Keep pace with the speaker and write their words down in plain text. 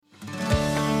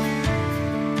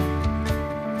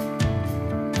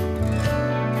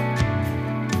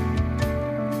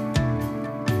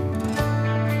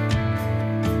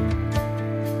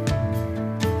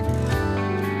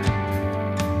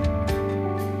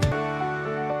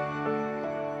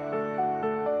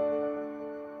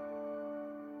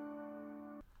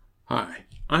Hi,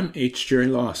 I'm H. Jerry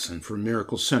Lawson from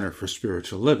Miracle Center for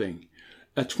Spiritual Living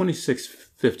at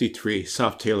 2653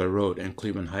 South Taylor Road in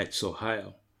Cleveland Heights,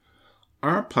 Ohio.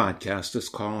 Our podcast is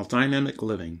called Dynamic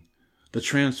Living, the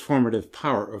Transformative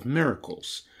Power of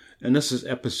Miracles, and this is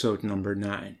episode number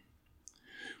 9.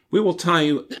 We will tell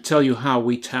you how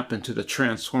we tap into the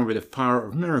transformative power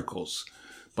of miracles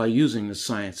by using the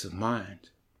science of mind.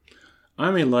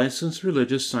 I'm a licensed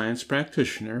religious science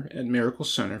practitioner at Miracle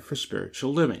Center for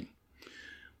Spiritual Living.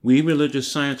 We religious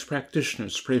science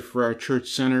practitioners pray for our church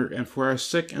center and for our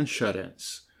sick and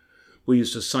shut-ins. We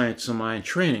use the science of mind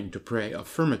training to pray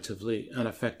affirmatively and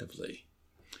effectively.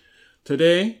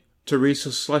 Today, Teresa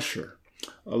Slesher,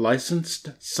 a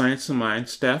licensed Science of Mind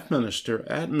staff minister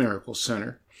at Miracle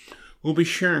Center, will be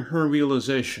sharing her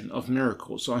realization of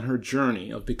miracles on her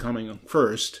journey of becoming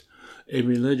first a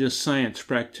religious science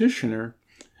practitioner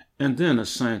and then a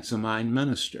Science of Mind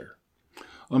minister.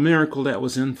 A miracle that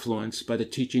was influenced by the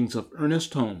teachings of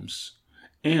Ernest Holmes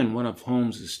and one of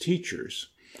Holmes's teachers,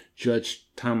 Judge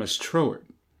Thomas Troward,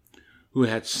 who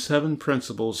had 7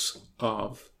 principles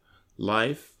of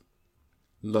life,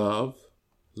 love,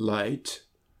 light,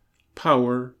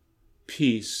 power,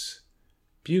 peace,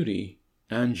 beauty,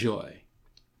 and joy.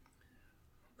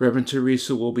 Reverend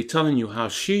Teresa will be telling you how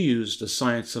she used the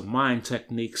science of mind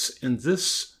techniques in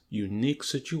this unique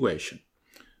situation.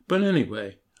 But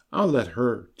anyway, I'll let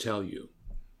her tell you.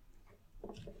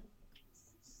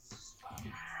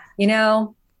 You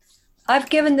know, I've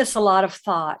given this a lot of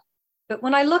thought, but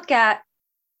when I look at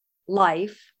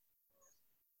life,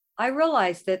 I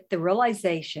realize that the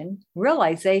realization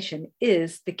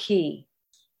is the key.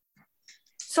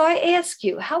 So I ask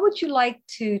you, how would you like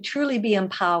to truly be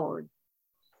empowered,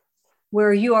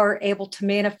 where you are able to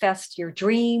manifest your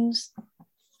dreams,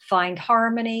 find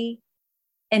harmony,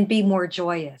 and be more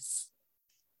joyous?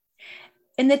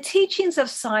 In the teachings of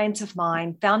Science of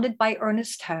Mind, founded by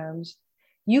Ernest Holmes,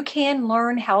 you can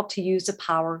learn how to use a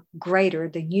power greater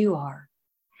than you are,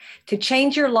 to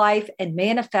change your life and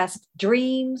manifest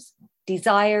dreams,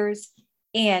 desires,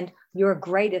 and your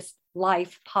greatest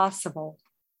life possible.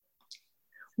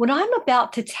 What I'm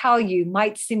about to tell you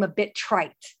might seem a bit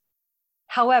trite.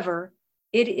 However,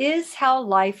 it is how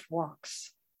life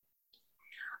works.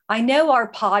 I know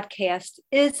our podcast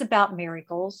is about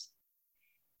miracles,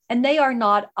 and they are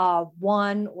not a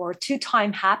 1 or 2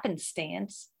 time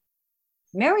happenstance.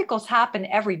 Miracles happen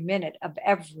every minute of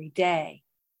every day.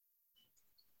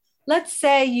 Let's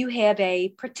say you have a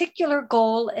particular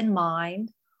goal in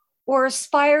mind or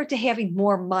aspire to having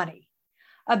more money,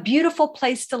 a beautiful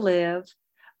place to live,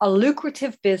 a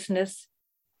lucrative business,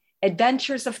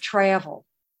 adventures of travel.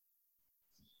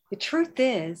 The truth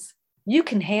is, you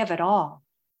can have it all.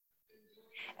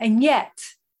 And yet,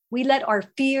 we let our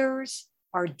fears,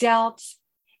 our doubts,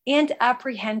 and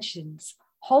apprehensions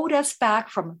hold us back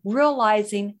from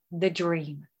realizing the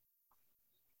dream.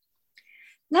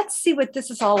 Let's see what this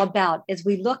is all about as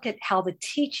we look at how the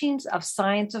teachings of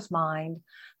Science of Mind,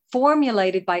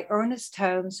 formulated by Ernest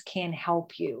Holmes, can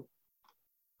help you.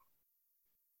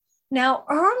 Now,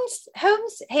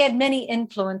 Holmes had many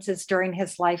influences during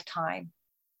his lifetime.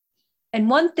 And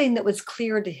one thing that was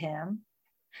clear to him,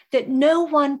 that no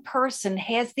one person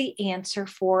has the answer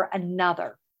for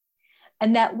another,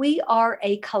 and that we are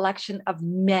a collection of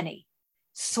many,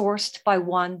 sourced by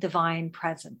one divine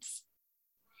presence.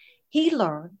 He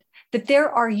learned that there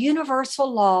are universal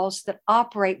laws that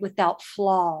operate without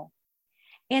flaw,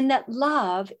 and that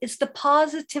love is the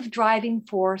positive driving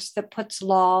force that puts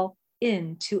law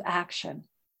into action.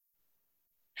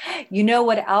 You know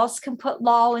what else can put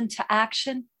law into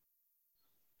action?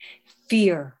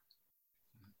 Fear.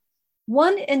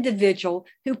 One individual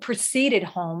who preceded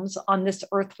Holmes on this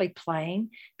earthly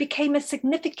plane became a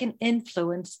significant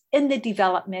influence in the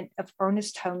development of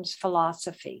Ernest Holmes'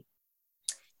 philosophy.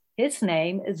 His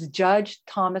name is Judge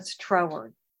Thomas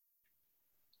Troward.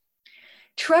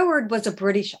 Troward was a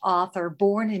British author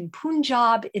born in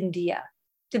Punjab, India,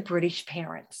 to British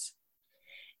parents.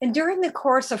 And during the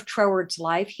course of Troward's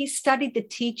life, he studied the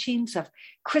teachings of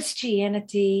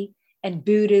Christianity and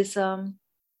Buddhism,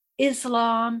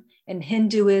 Islam and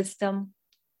Hinduism.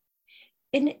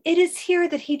 And it is here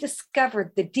that he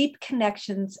discovered the deep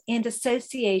connections and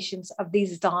associations of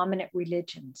these dominant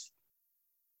religions.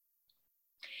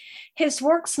 His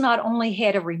works not only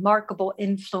had a remarkable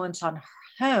influence on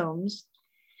Holmes,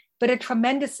 but a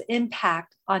tremendous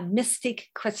impact on mystic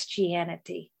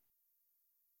Christianity.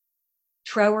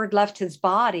 Troward left his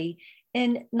body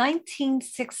in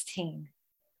 1916.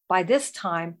 By this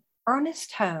time,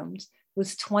 Ernest Holmes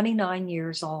was 29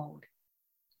 years old.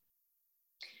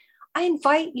 I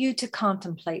invite you to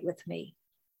contemplate with me.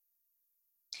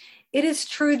 It is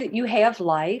true that you have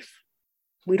life.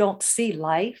 We don't see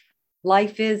life.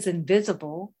 Life is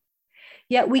invisible.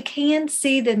 Yet we can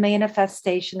see the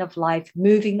manifestation of life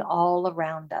moving all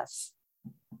around us.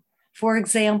 For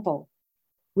example,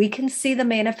 we can see the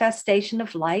manifestation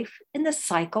of life in the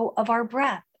cycle of our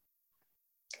breath,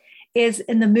 is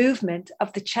in the movement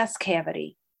of the chest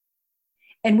cavity.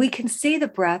 And we can see the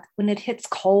breath when it hits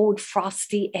cold,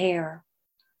 frosty air.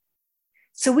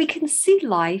 So we can see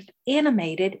life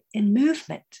animated in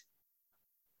movement.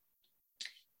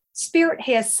 Spirit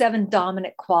has 7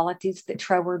 dominant qualities that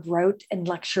Troward wrote and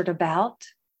lectured about.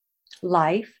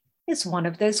 Life is one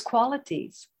of those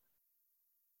qualities.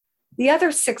 The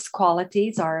other 6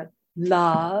 qualities are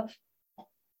love,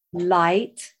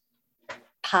 light,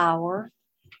 power,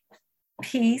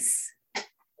 peace,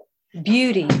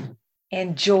 beauty,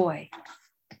 and joy.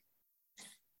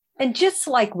 And just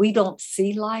like we don't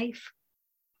see life,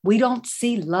 we don't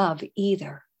see love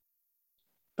either,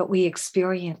 but we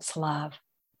experience love.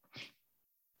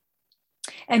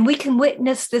 And we can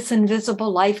witness this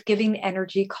invisible life-giving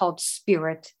energy called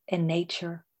spirit in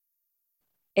nature.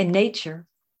 In nature,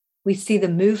 we see the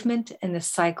movement and the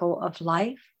cycle of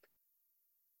life,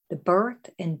 the birth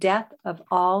and death of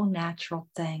all natural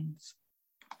things.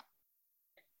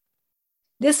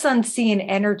 This unseen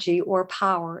energy or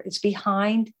power is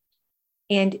behind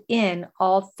and in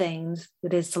all things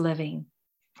that is living.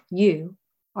 You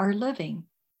are living.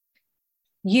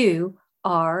 You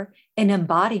are an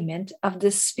embodiment of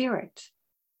this spirit,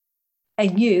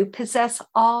 and you possess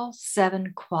all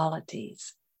 7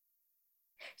 qualities.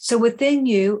 So within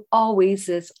you always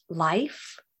is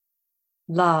life,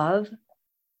 love,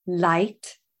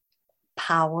 light,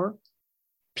 power,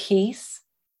 peace,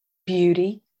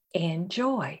 beauty, and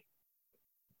joy.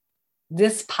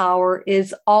 This power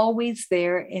is always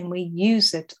there, and we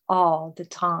use it all the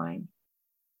time.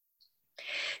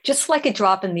 Just like a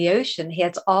drop in the ocean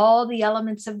has all the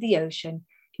elements of the ocean,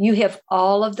 you have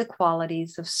all of the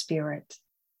qualities of spirit.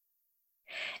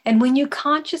 And when you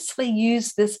consciously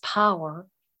use this power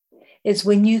is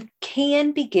when you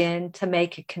can begin to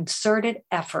make a concerted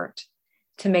effort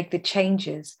to make the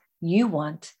changes you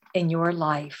want in your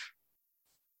life.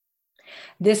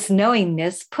 This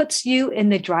knowingness puts you in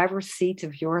the driver's seat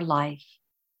of your life.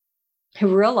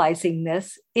 Realizing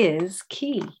this is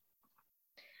key.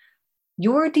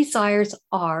 Your desires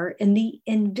are in the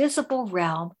invisible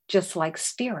realm, just like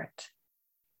spirit.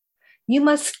 You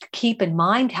must keep in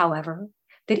mind, however,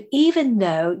 that even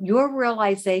though your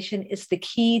realization is the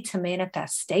key to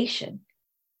manifestation,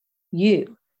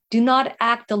 you do not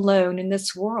act alone in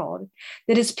this world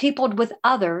that is peopled with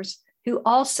others who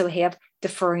also have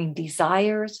differing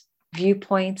desires,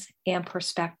 viewpoints, and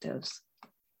perspectives.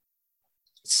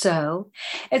 So,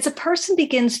 as a person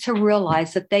begins to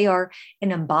realize that they are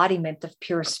an embodiment of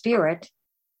pure spirit,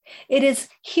 it is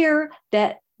here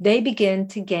that they begin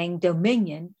to gain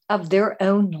dominion of their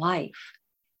own life.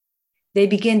 They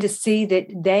begin to see that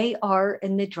they are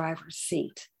in the driver's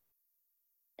seat.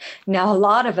 Now, a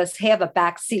lot of us have a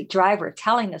backseat driver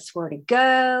telling us where to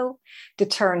go, to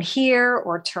turn here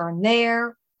or turn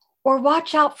there, or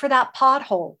watch out for that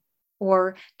pothole.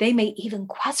 Or they may even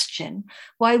question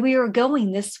why we are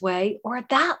going this way or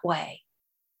that way.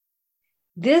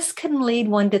 This can lead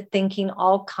one to thinking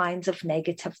all kinds of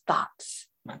negative thoughts,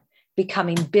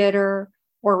 becoming bitter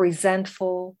or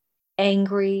resentful,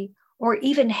 angry, or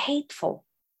even hateful.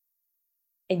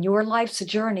 And your life's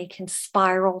journey can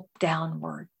spiral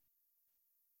downward.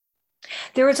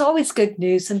 There is always good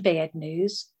news and bad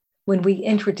news. When we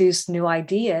introduce new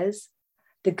ideas,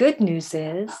 the good news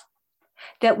is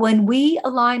that when we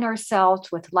align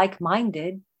ourselves with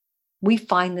like-minded, we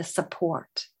find the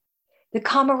support, the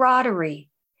camaraderie,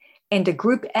 and a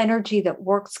group energy that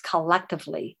works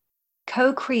collectively,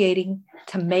 co-creating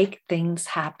to make things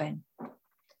happen.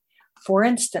 For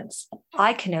instance,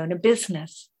 I can own a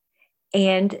business,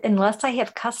 and unless I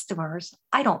have customers,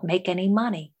 I don't make any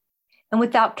money. And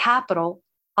without capital,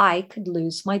 I could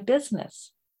lose my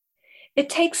business. It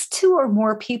takes 2 or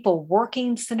more people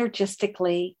working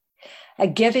synergistically, a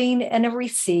giving and a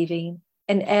receiving,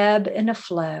 an ebb and a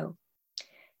flow.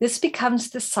 This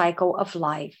becomes the cycle of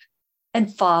life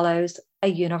and follows a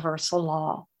universal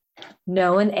law,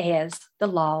 known as the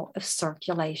law of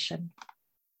circulation.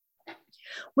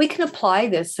 We can apply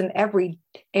this in every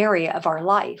area of our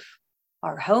life,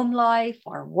 our home life,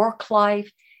 our work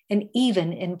life, and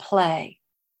even in play.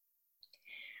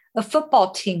 A football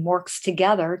team works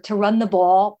together to run the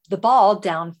ball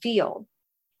downfield.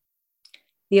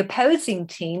 The opposing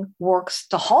team works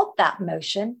to halt that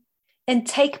motion and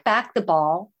take back the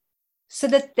ball so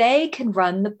that they can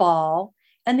run the ball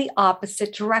in the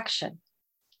opposite direction.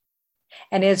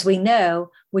 And as we know,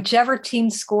 whichever team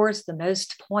scores the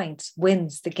most points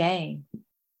wins the game.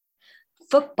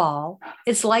 Football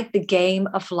is like the game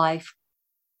of life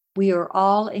we are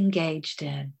all engaged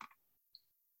in.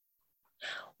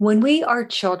 When we are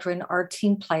children, our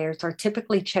team players are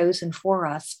typically chosen for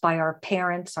us by our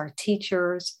parents, our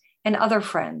teachers, and other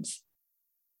friends.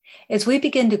 As we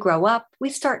begin to grow up, we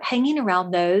start hanging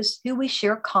around those who we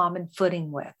share common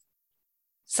footing with.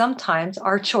 Sometimes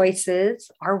our choices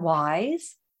are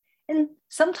wise, and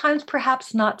sometimes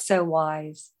perhaps not so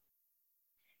wise.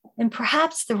 And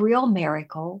perhaps the real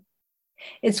miracle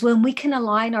is when we can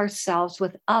align ourselves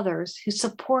with others who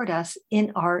support us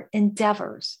in our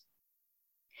endeavors,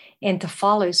 and to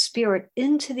follow Spirit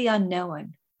into the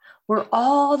unknown, where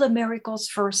all the miracles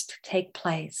first take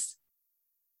place,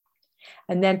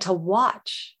 and then to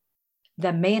watch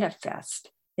them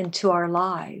manifest into our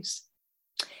lives.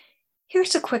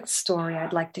 Here's a quick story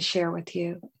I'd like to share with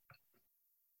you.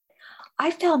 I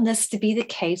found this to be the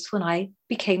case when I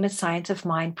became a Science of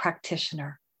Mind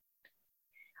practitioner.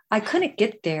 I couldn't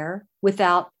get there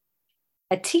without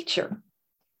a teacher.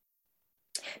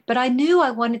 But I knew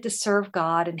I wanted to serve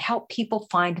God and help people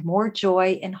find more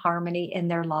joy and harmony in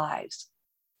their lives.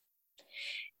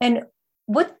 And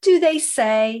what do they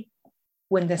say?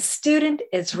 When the student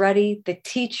is ready, the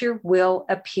teacher will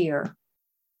appear.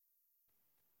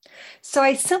 So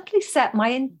I simply set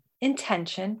my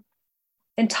intention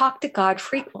and talked to God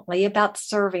frequently about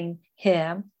serving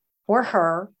him or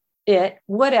her, it,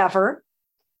 whatever.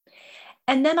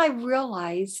 And then I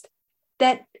realized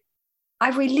that I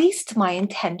released my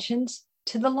intentions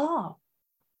to the law.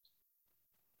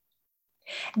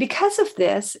 Because of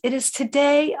this, it is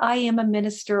today I am a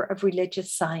minister of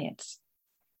religious science.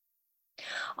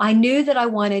 I knew that I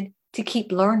wanted to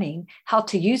keep learning how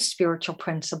to use spiritual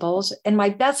principles, and my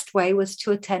best way was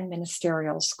to attend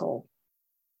ministerial school.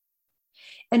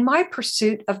 In my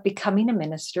pursuit of becoming a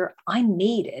minister, I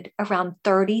needed around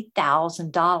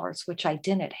 $30,000, which I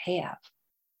didn't have.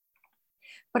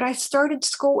 But I started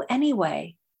school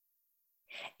anyway.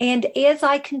 And as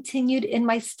I continued in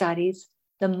my studies,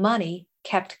 the money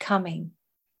kept coming.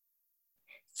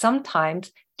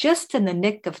 Sometimes just in the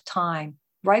nick of time,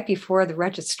 right before the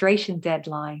registration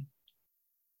deadline.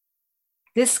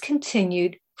 This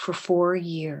continued for 4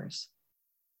 years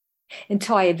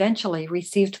until I eventually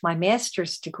received my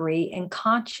master's degree in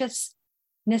consciousness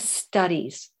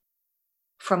studies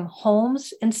from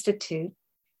Holmes Institute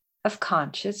of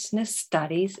Consciousness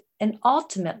Studies, and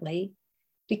ultimately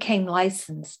became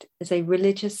licensed as a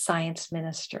religious science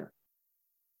minister.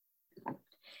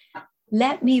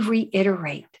 Let me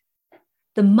reiterate,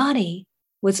 the money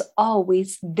was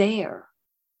always there.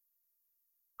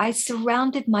 I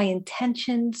surrounded my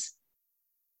intentions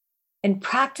and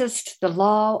practiced the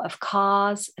law of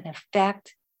cause and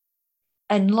effect,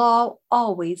 and law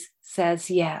always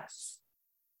says yes.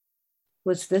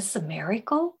 Was this a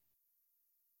miracle?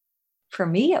 For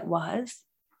me, it was.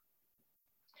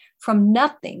 From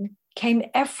nothing came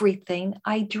everything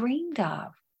I dreamed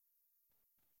of.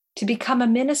 To become a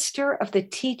minister of the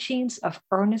teachings of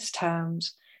Ernest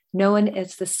Holmes, known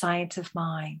as the Science of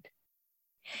Mind.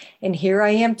 And here I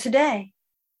am today,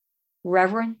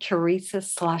 Reverend Teresa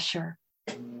Slusher.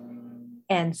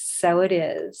 And so it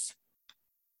is.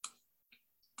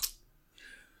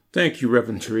 Thank you,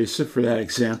 Reverend Teresa, for that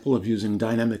example of using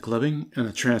dynamic living and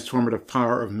the transformative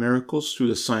power of miracles through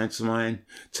the Science of Mind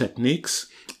techniques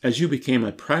as you became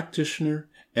a practitioner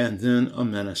and then a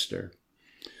minister.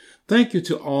 Thank you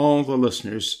to all the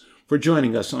listeners for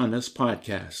joining us on this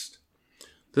podcast.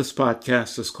 This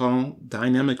podcast is called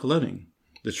Dynamic Living,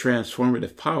 the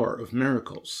Transformative Power of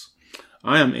Miracles.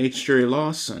 I am H. Jerry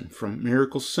Lawson from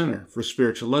Miracle Center for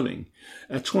Spiritual Living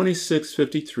at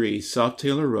 2653 South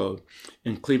Taylor Road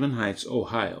in Cleveland Heights,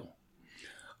 Ohio.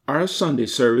 Our Sunday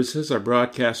services are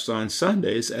broadcast on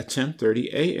Sundays at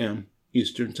 10:30 a.m.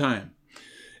 Eastern Time.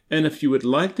 And if you would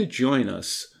like to join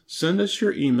us, send us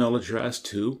your email address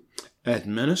to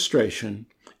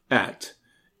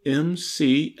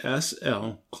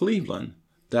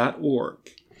administration@mcslcleveland.org,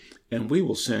 and we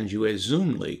will send you a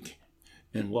Zoom link.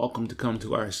 And welcome to come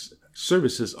to our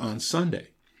services on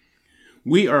Sunday.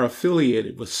 We are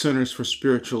affiliated with Centers for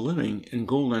Spiritual Living in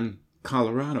Golden,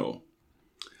 Colorado.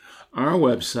 Our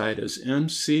website is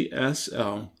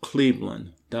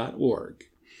mcslcleveland.org.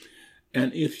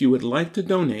 And if you would like to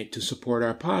donate to support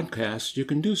our podcast, you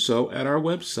can do so at our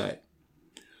website.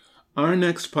 Our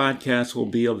next podcast will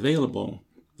be available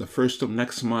the first of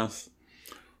next month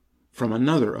from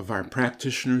another of our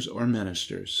practitioners or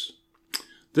ministers.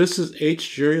 This is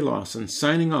H. Jerry Lawson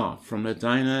signing off from the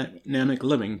Dynamic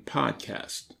Living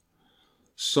podcast.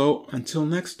 So until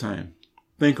next time,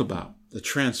 Think about the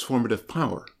transformative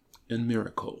power in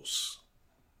miracles.